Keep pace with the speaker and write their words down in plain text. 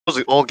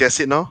we all guess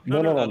it now?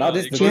 No. Now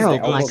this is the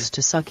Gerald likes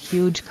to suck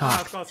huge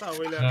cock.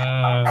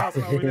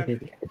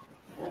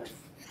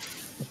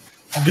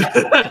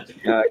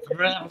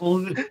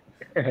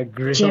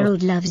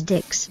 Gerald loves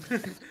dicks.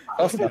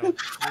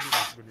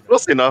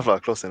 Close enough, lah.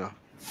 Close enough.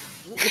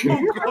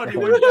 Oh god, he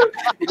went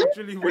back. He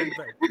actually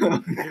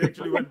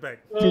went back.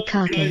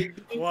 Bukkake.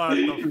 What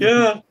the fuck?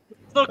 Yeah.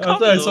 No,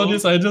 After I saw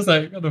this, I just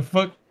like, what the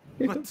fuck?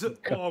 What the?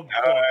 Oh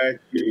god.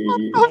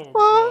 Oh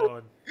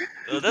god.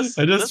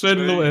 I just went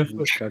low effort.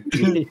 What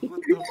the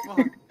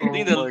fuck? I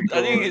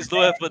think it's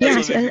low effort.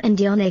 Yasuo and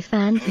Dione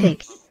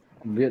fanfic.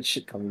 Weird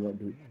shit coming up,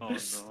 dude. Oh no.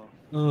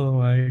 Oh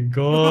my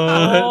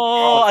god.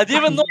 Oh, I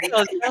didn't even know it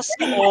was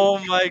Yasuo. Oh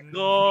my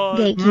god.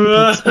 Gay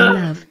cupids for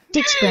love.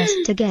 Dicks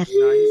pressed together.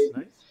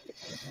 Nice.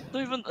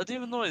 I didn't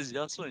even know it's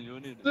Yasuo and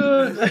Yoni.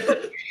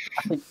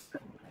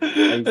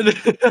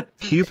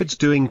 Cupid's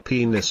doing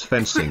penis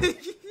fencing.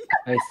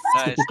 Nice.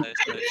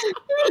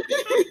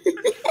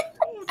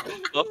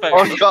 Perfect.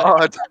 Oh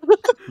god!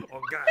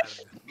 Oh god.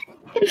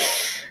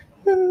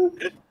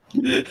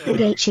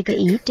 Gay chica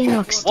eating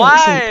oxtail soup.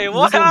 Why?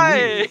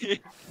 Why?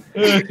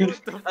 I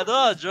don't know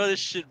how to draw this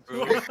shit,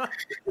 bro.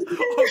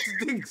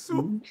 Oxding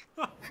soup.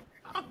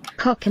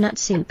 Coconut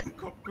soup.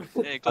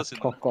 Hey, close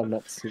enough.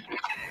 Coconut soup.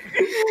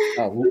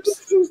 Ah,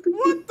 whoops.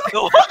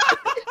 No.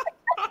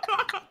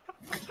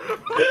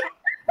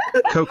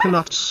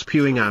 Coconut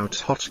spewing out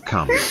hot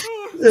cum.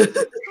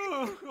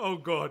 Oh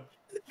god.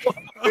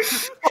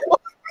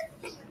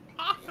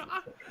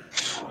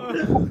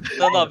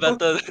 No, better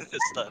than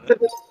this time.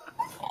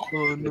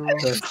 Oh no.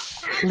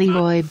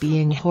 Leroy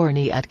being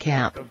horny at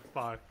camp. What the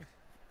fuck?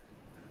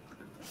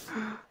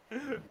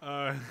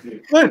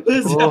 What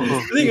is that?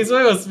 I think it's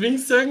why I was being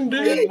sang Oh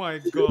there. my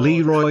god.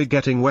 Leroy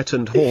getting wet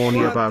and horny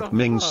What about the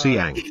Ming fuck?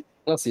 Xiang.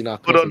 Close enough.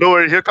 Oh, no, don't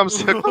worry. Here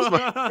comes my.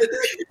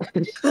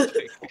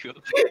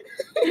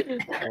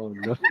 Oh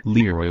no.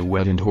 Leroy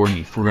wet and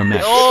horny for a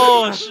match.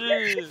 Oh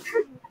shit!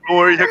 Don't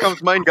worry. Here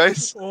comes mine,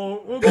 guys.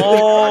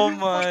 Oh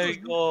my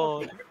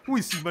god! Who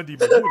is Seaman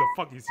Demon? Who the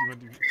fuck is Seaman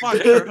Demon?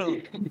 Fuck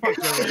Gerald.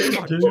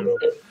 Fuck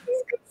Gerald.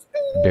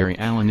 Barry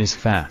Allen is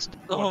fast.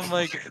 Oh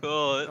my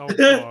god! Oh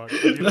god.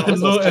 No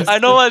I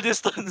know what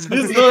distance.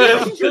 There's no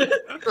effort.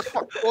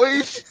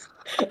 Oi.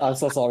 I'm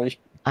so sorry.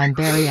 I'm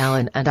Barry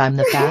Allen and I'm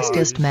the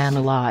fastest man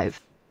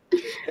alive.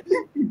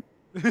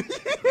 The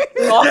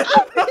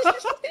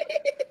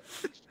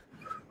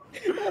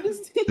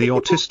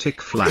autistic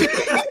flag.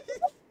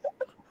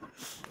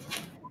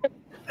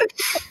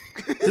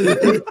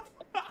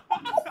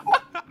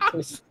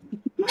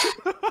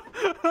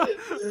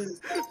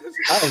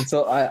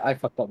 So I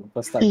fucked up the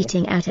first time.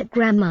 Eating out at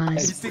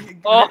grandma's.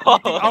 Eating Oh.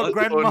 out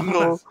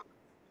grandma's.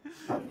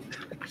 Oh,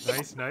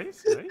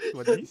 Nice.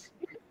 What is?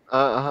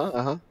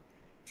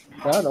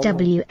 Yeah, no,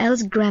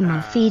 WL's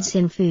grandma feeds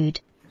him food.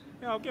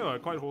 Yeah, okay, well,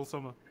 quite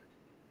wholesome.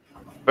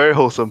 Very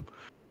wholesome.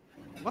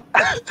 What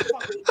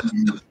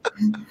the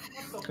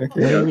fuck?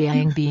 Wei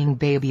Liang being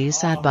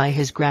babysat by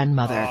his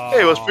grandmother.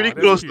 Hey, it was pretty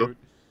That's close, cute.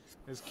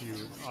 That's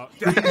cute.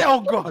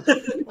 Oh god.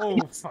 Oh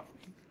fuck.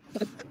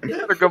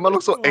 The grandma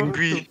looks so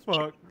angry.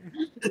 What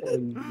the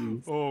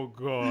fuck? Oh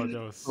god, that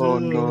was so Oh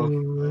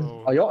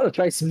no. Oh, you want to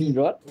try speed,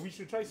 what? We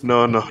should try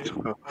No. Let's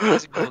go.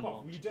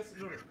 knockoff. We just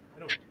no.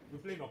 We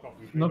play knockoff.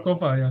 Knock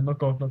off,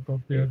 knock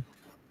off, yeah.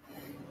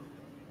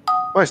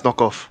 Why is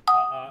knockoff?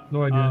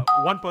 No idea.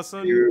 One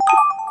person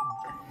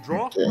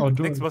draw. Oh,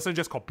 draw. Next person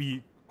just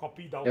copy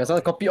down. Yeah, so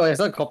copy. Oh, yeah,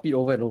 so copy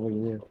over and over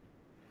again.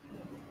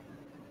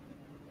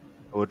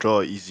 I will draw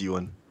an easy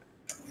one.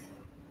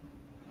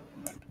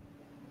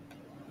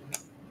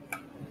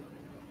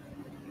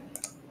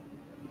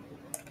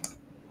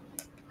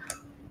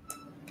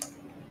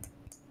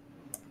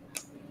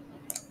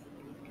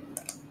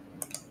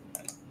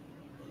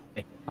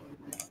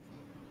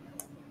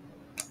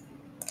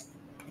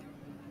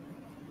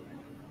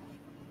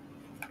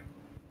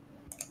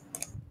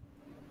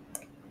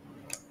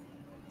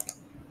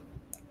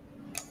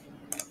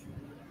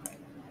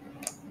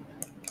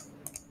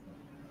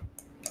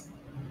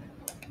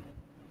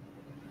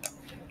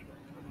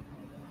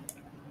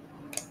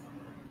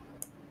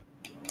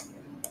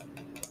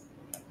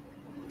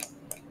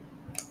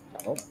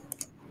 Oh.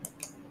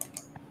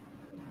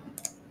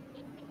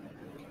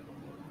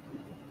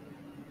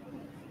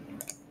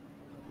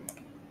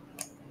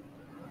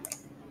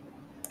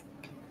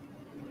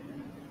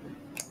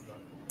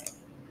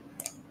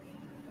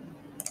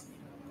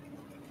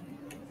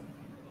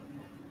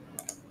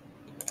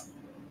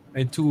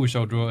 I too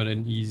shall draw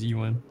an easy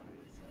one.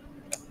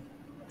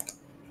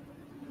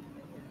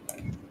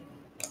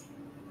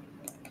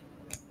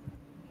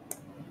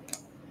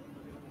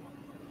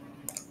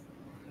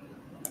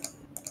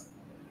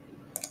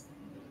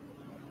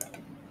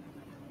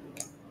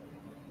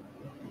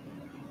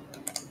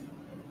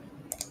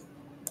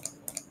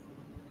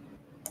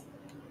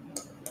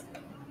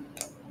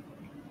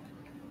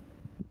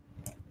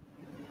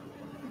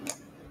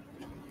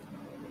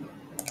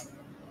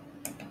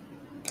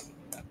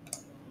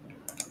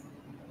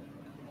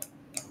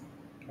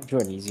 Draw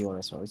an easy one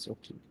as well. It's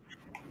okay.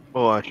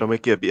 Oh, I shall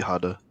make it a bit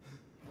harder.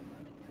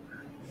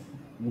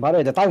 By the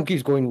way, the time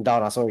keeps going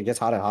down, so it gets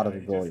harder and harder to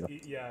draw. You know?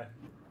 Yeah.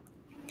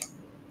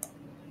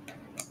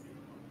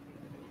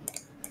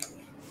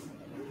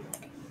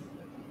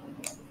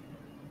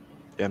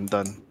 Yeah, I'm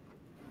done.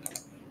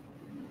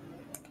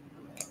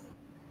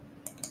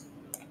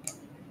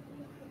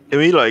 Can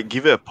we like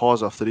give it a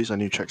pause after this? I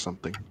need to check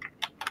something.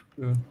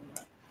 Yeah.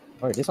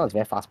 Oh, this one's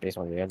very fast paced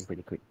one. We end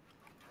pretty quick.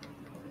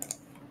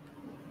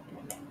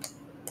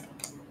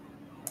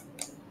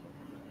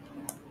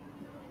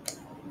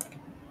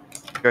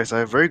 Guys, I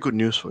have very good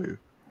news for you.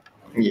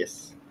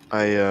 Yes.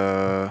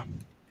 I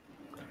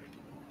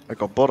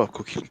got bored of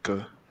Cookie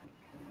Clicker.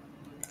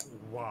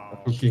 Wow.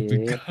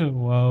 Okay.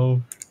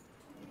 Wow.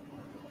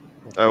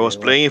 I was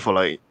playing it for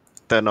like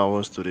 10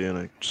 hours today and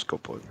I just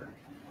got bored.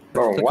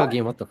 Oh, Clicker what?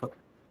 game, what the fuck?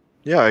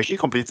 Yeah, I actually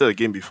completed the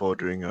game before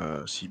during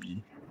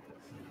CB.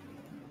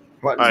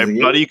 What I is the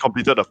game? bloody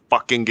completed the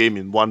fucking game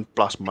in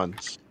 1+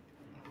 months.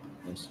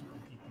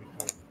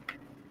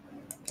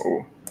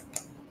 Oh.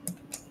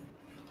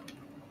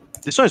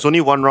 This one is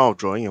only one round of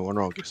drawing and one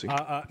round of guessing.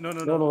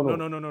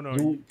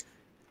 No.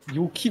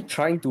 You keep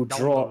trying to Down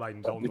draw the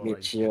line, down the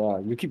image. Yeah,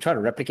 you keep trying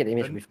to replicate the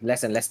image Then with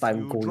less and less time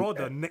You going. draw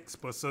the next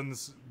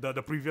person's,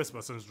 the previous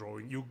person's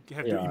drawing. You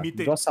have to Yeah,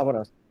 imitate. draw someone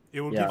else.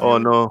 It will Yeah. give Oh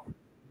you. no.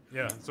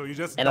 Yeah, so you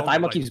just. And the down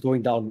timer line. keeps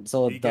going down,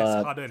 so It gets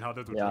the harder and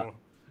harder to yeah. draw.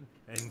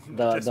 And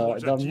the just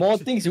watch the that more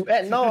GG. things you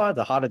add now,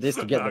 the harder it is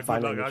to get the Good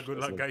final luck, image. good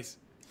luck, guys.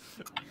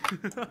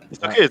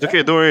 It's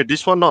okay, don't worry.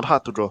 This one not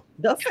hard to draw.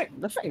 The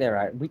fact that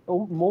right, we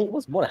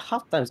almost more than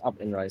half times up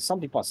in right. Some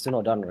people are still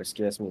not done, right?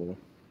 Scares me. You know?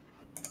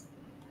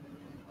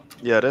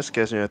 Yeah, that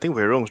scares me. I think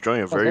Weirong's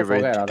drawing a Because very, don't very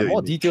forget, the detailed more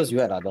image. details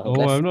you add, the Oh,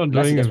 less, I'm not less it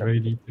drawing a gets very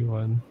detailed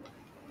one.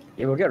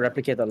 it will get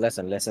replicated less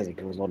and less as it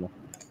goes on.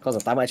 Because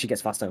the timer actually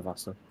gets faster and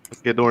faster.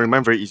 Okay, don't worry.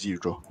 Mine very easy to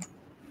draw.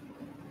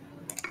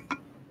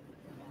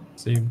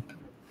 Same.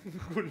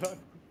 Good luck.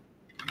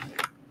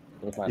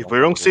 If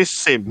Weirong says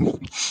same,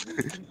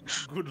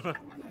 Good luck.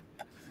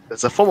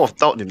 there's a form of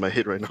doubt in my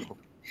head right now.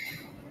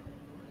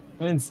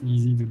 Mine's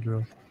easy to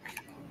draw.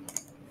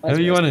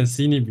 Everyone has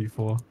seen it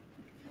before.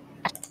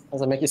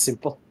 Doesn't make it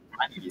simple.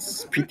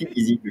 It's pretty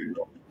easy to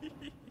draw.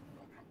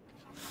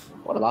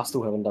 What the last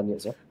two haven't done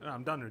yet, sir?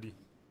 I'm done already.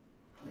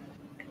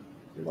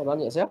 You not done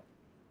yet, sir?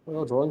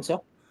 No drawings, sir?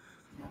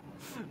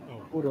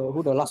 Oh,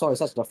 Who the last one is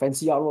such the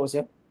fancy artwork,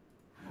 sir?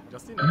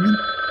 Justin. No,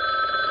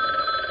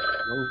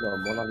 the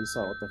Mona Lisa,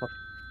 what the fuck?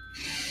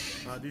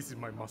 This is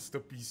my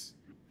masterpiece.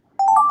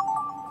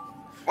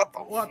 What the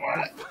What?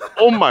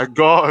 Oh my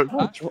god!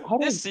 How do I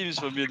This seems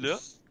familiar.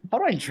 How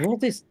do I draw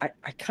this? I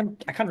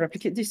can't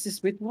replicate this.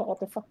 This with what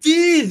the fuck?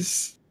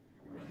 Jeez!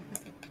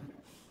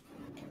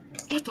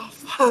 What the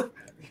fuck?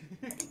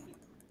 I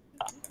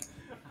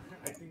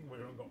think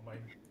Weirong got mine.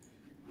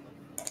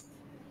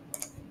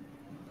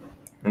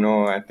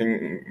 No, I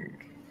think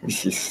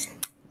this is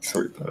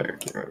so retarded.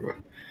 Okay, whatever.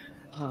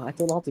 I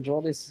don't know how to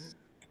draw this.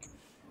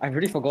 I've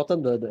already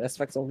forgotten the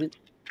aspects of it.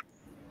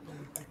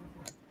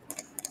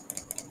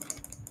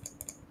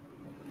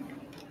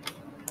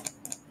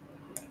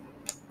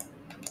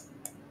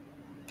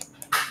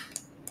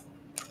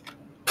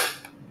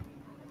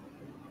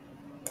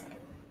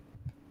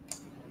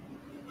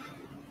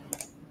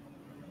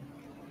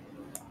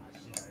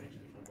 Shit, I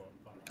actually forgot.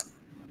 Fuck.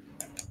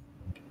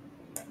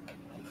 It's fine.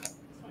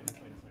 I can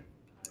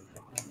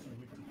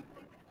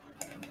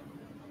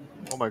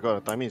Oh my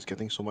god, the timing is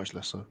getting so much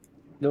lesser.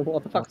 No,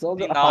 what the fuck? You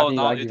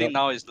think you think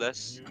now is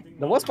less?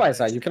 The worst part is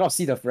like you cannot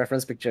see the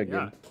reference picture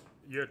Yeah, again.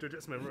 you have to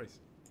just memorize.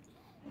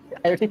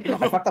 I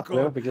fucked up the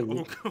reference picture.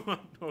 Oh god,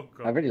 oh I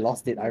god. already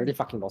lost it. I already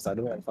fucking lost it. I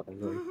don't know what I'm fucking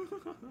doing.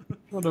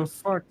 What the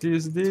fuck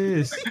is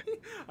this?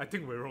 I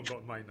think Weirong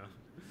got mine now.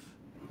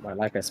 My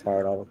life has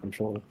spiraled out of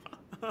control.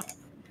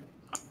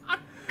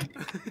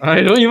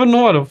 I don't even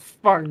know what the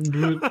fuck,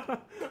 dude.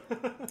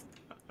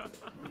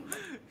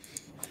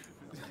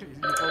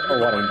 Oh,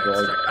 what I'm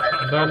drawing.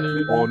 Done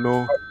it. Oh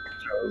no.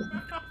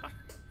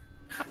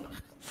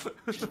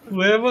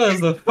 Whoever is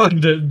the fuck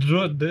that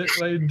drew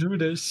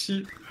that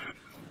shit.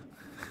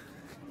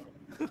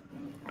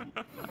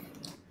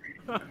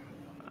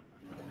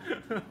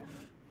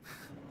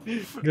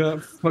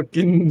 God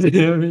fucking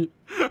damn it.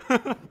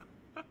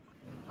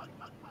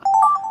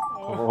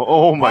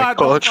 Oh my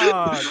god.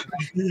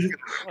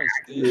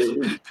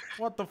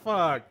 What the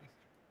fuck?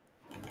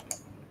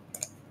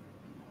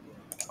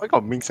 I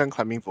got Ming-San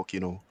climbing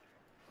volcano.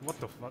 What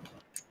the fuck?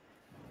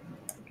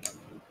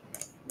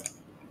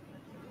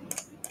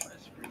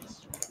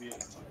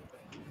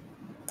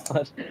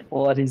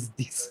 What is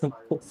this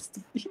supposed to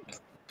be?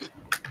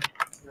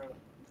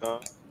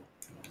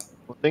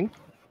 What thing?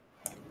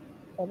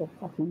 What the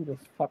fuck? Who the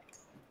fuck?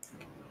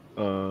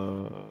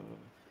 No,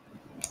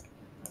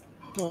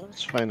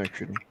 it's fine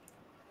actually.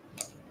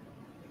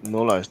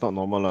 No lah, it's not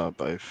normal lah,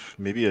 but if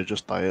maybe you're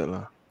just tired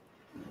lah.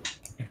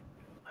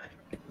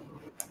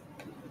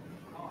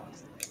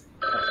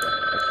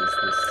 What is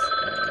this?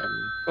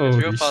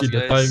 Holy fast, shit, the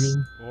guys.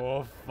 timing.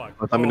 Oh fuck.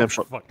 The timing Oh, damn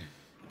short. fuck.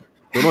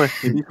 Don't know,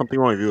 maybe something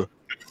wrong with you.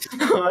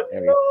 There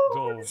we go.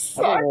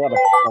 Oh, I don't know what the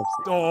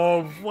fuck.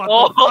 oh, what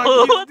Oh,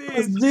 the fuck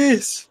is What's this?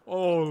 this?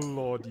 Oh,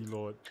 lordy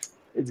lord.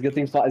 It's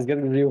getting fast. It's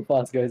getting real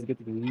fast, guys. It's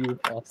getting real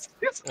fast.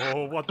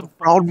 Oh, what the fuck?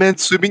 Brown man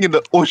swimming in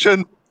the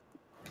ocean.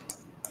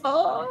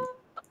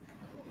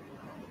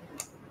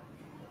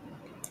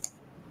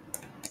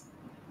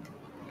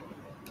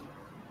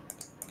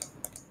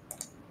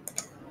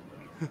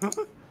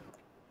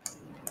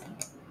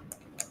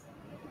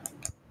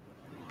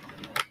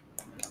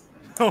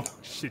 Oh,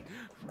 shit.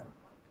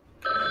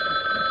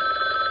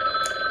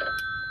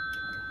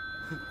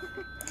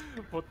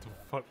 What the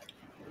fuck?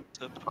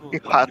 Typical.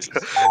 What?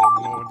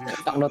 Oh no, this.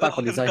 Tak no tak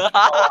for design. What the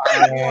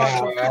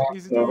fuck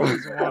is this? What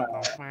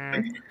the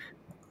fuck?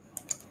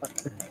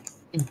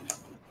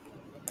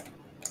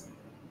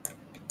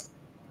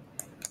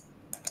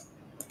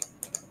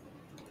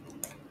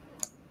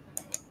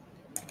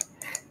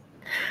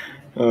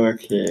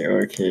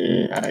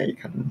 Okay, I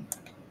can.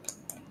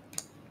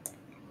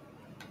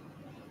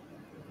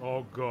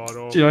 Oh god,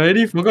 oh. Shit, I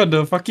already forgot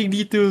the fucking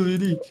detail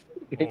already.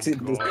 Exit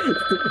God. this.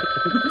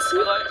 How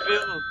do I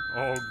feel?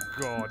 Oh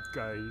god,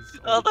 guys.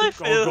 How do I Oh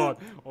feel? god,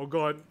 oh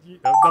god.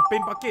 The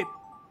paint bucket.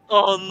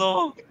 Oh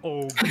no.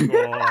 Oh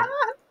god.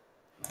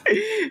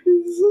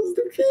 It's so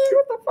stupid.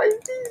 What the fuck is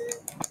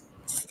this?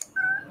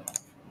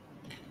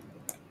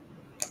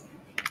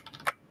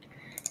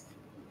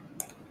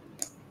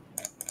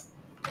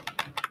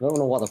 I don't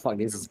know what the fuck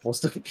this is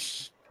supposed to be.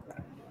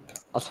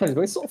 I thought it's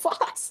going so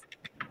fast.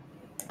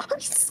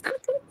 It's going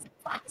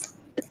fast.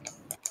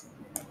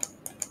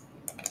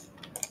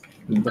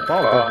 The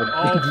power of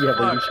Oh, the fuck.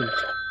 evolution.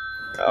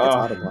 Oh, That's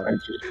hard,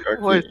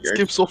 okay, Why it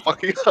skips so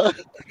fucking hard?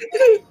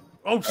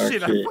 Oh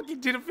shit, I Okay. fucking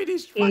didn't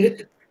finish.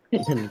 Fuck.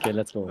 Okay,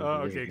 let's go.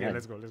 Okay,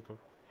 let's go.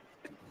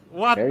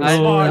 What Very the I-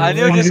 fuck? I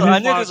knew this was- I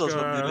knew Fuck, this was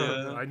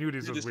familiar. I knew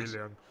this Knew was this was-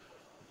 William.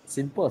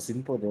 Simple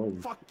though.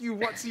 Fuck you,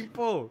 what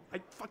simple? I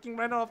fucking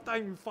ran out of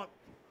time, you fuck.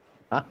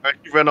 I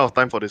ran out of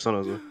time for this one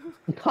as well.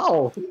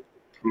 How?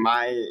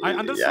 I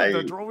understood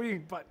the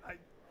drawing, but I...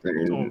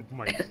 Oh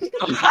my...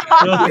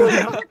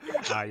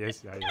 ah,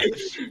 yes.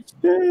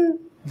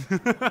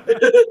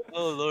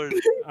 Oh lord.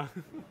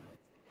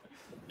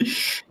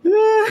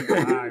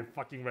 I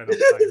fucking ran out of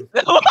time.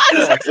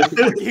 I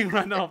fucking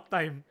ran out of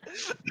time.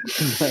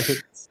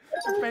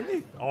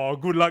 Panic. Oh,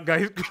 good luck,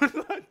 guys. Good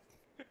luck.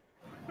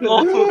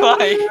 Oh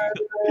my.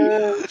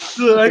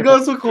 I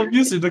got so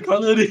confused with the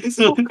color this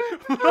one.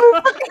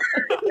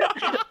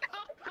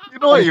 You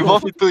know what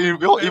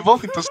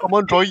evolve into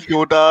someone drawing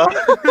Yoda.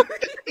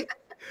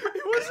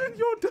 It wasn't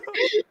Yoda.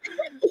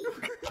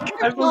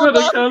 I forgot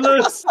the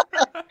colors.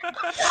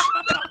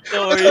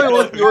 Don't I worry. thought it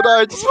was Yoda.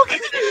 I just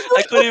fucking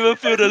I couldn't even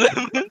feel the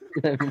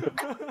lemon.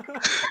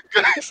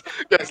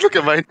 guys, look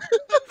at mine.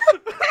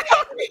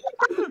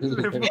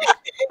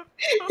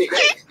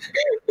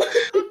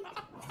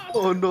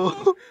 Oh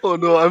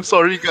no, I'm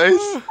sorry guys.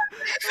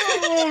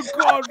 Oh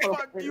god,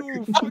 fuck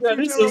you. Fuck Yeah, you,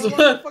 this Gerald. was What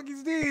the what? fuck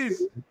is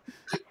this?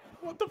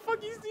 What the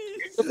fuck is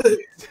this?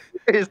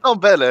 It's not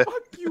bad eh.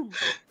 Fuck you.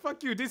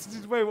 Fuck you. This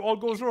is where it all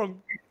goes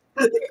wrong.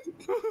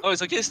 Oh,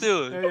 it's okay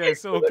still. Yeah,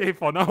 it's okay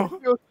for now.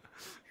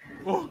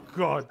 Oh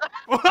god.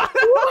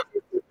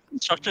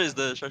 Structure is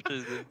there. Structure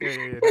is there.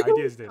 Yeah, the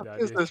idea is there. The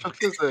idea It's the is there.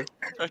 structures there.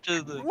 Structure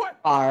is there. What?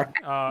 R.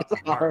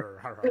 Har.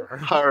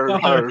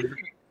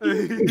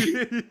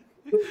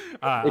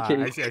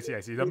 I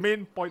see. The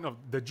main point of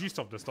the gist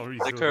of the story is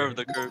The still curve.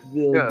 there. The curve.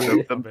 Yeah,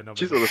 Not bad, the not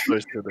cheese bad. of the story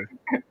is still there.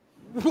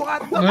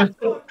 What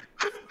the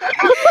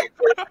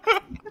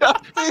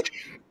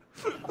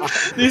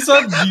fuck? This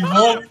one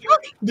devolved.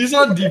 This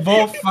one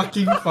devolved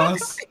fucking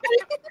fast.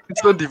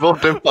 It's not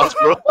devolved damn fast,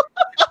 bro.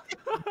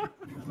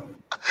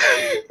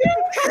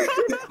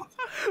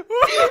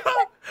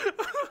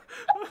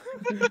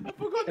 I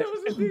forgot there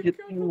was a dick.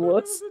 Getting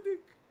worse.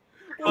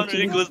 One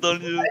really goes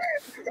downhill.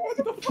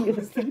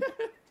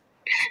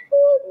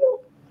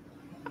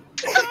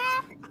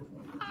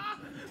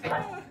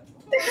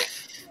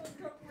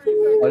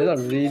 Oh, this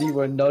one really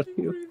went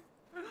downhill.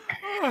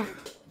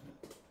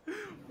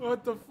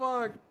 What the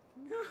fuck?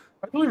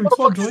 I don't even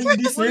thought drawing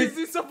this What way. is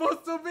this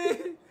supposed to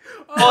be?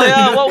 Oh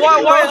yeah.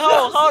 Why?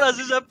 How does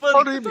this happen?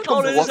 How did it become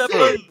How does this water?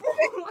 happen?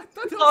 I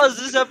thought that How was-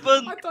 does this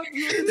happen? I thought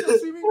you were in a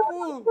swimming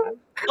pool.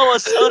 How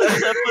does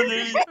this happen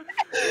really?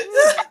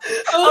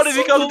 How did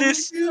we become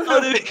this? How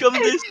did we become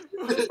this?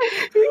 How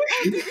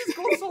did this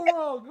go so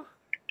wrong?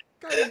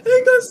 Guys.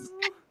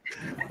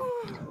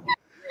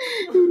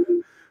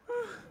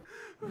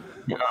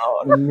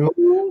 Oh no.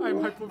 I'm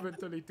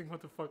hyperventilating.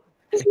 What the fuck?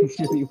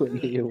 Actually, when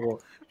they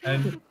walk.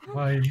 And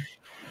fine.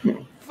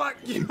 Fuck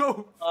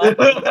you.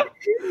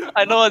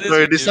 I know what this.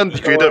 Sorry, would this be. one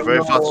degraded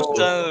very fast. This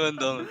one went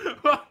down.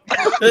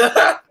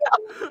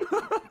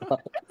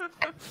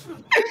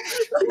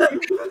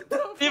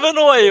 Even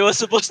know what it was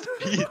supposed to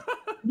be.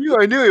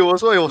 I knew it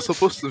was what it was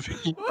supposed to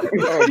be.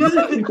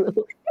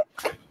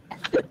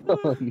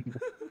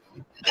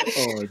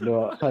 Oh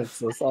no, I'm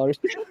so sorry.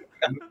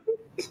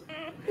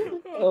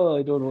 Oh,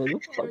 I don't know what the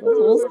fuck I know,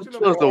 was I should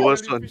have That was the brought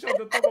worst jellyfish on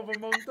the top of a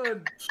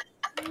mountain.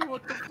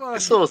 What the fuck?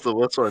 This one was the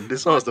worst one.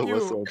 This one was the Fuck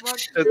worst you, one. fuck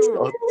This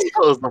you.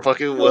 was the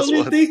fucking worst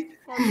only one. thing,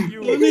 Fuck the you.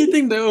 only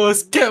thing that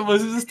was kept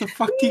was just the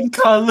fucking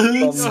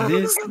colors. From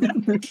this.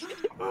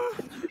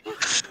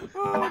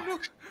 Oh no.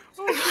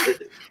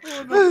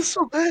 Oh no. That's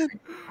so bad.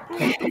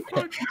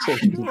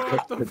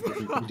 What the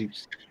fuck?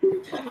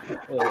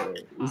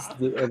 It's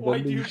the Why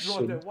do you draw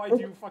evolution. that? Why do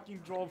you fucking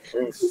draw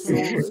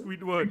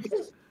Squidward?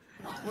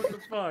 What the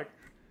fuck?